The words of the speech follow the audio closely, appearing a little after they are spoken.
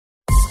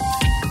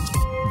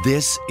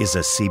This is a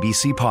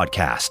CBC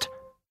podcast.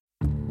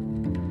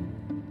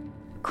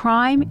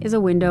 Crime is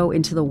a window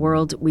into the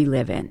world we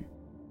live in.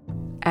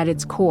 At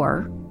its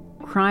core,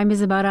 crime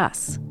is about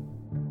us.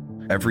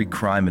 Every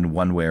crime in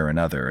one way or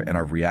another and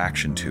our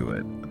reaction to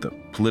it, the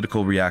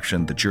political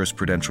reaction, the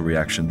jurisprudential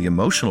reaction, the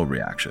emotional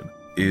reaction,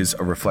 is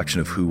a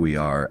reflection of who we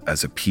are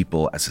as a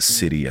people, as a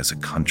city, as a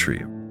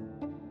country.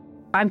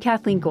 I'm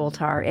Kathleen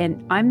Goldhar,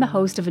 and I'm the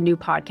host of a new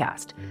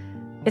podcast.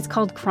 It's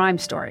called Crime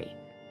Story.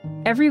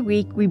 Every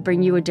week, we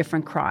bring you a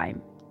different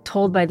crime,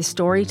 told by the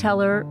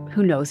storyteller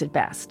who knows it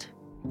best.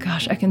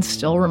 Gosh, I can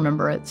still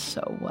remember it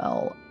so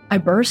well. I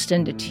burst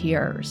into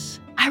tears.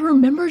 I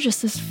remember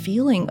just this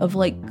feeling of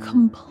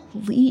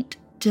complete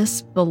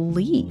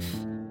disbelief.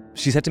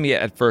 She said to me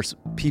at first,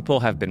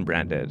 people have been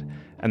branded.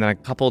 And then a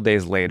couple of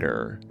days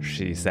later,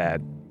 she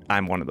said,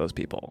 I'm one of those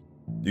people.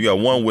 You got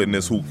one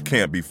witness who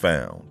can't be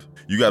found.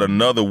 You got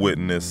another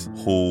witness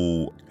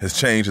who has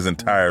changed his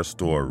entire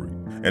story.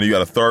 And you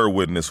got a third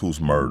witness who's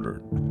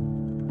murdered.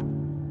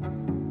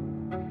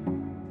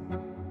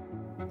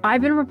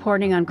 I've been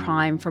reporting on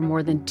crime for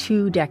more than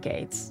 2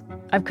 decades.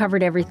 I've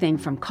covered everything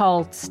from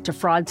cults to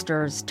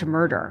fraudsters to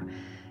murder.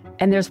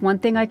 And there's one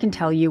thing I can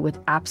tell you with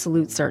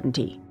absolute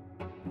certainty.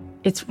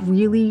 It's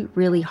really,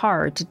 really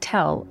hard to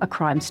tell a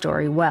crime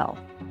story well.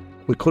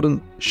 We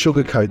couldn't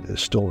sugarcoat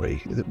this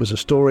story. It was a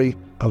story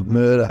of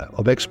murder,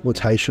 of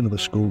exploitation of a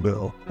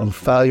schoolgirl, of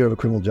failure of a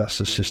criminal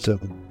justice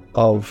system,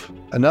 of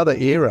another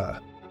era.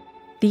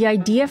 The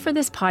idea for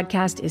this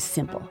podcast is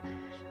simple.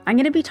 I'm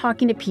going to be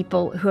talking to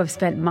people who have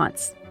spent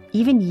months,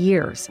 even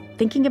years,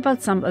 thinking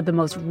about some of the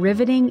most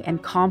riveting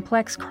and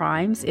complex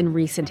crimes in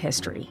recent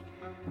history.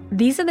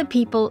 These are the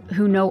people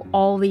who know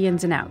all the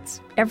ins and outs,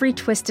 every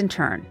twist and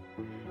turn.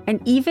 And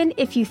even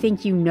if you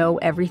think you know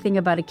everything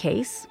about a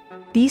case,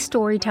 these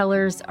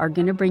storytellers are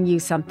going to bring you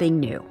something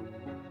new.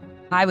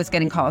 I was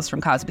getting calls from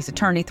Cosby's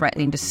attorney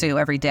threatening to sue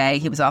every day.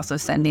 He was also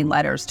sending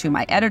letters to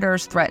my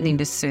editors threatening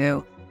to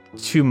sue.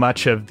 Too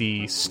much of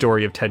the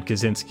story of Ted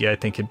Kaczynski, I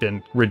think, had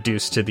been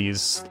reduced to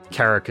these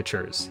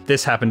caricatures.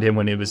 This happened to him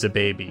when he was a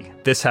baby.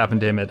 This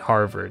happened to him at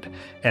Harvard.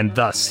 And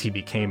thus he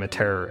became a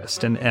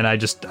terrorist. And I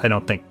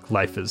don't think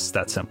life is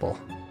that simple.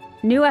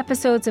 New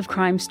episodes of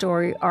Crime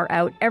Story are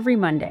out every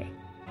Monday.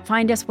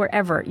 Find us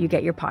wherever you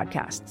get your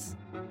podcasts.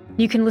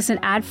 You can listen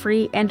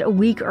ad-free and a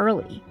week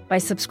early by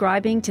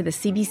subscribing to the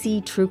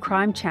CBC True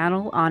Crime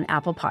channel on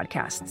Apple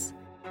Podcasts.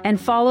 And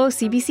follow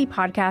CBC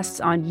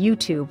Podcasts on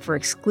YouTube for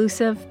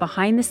exclusive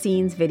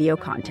behind-the-scenes video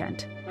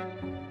content.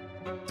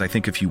 I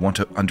think if you want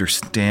to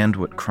understand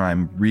what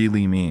crime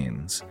really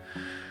means,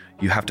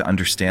 you have to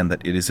understand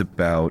that it is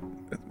about,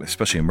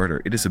 especially a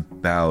murder, it is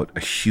about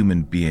a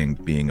human being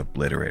being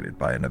obliterated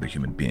by another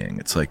human being.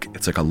 It's like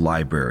a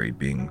library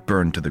being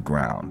burned to the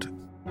ground.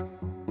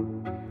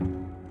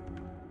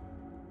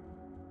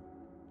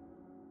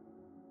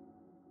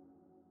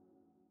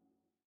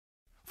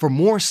 For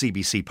more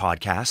CBC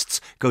podcasts,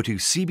 go to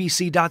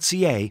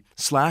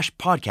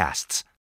cbc.ca/podcasts.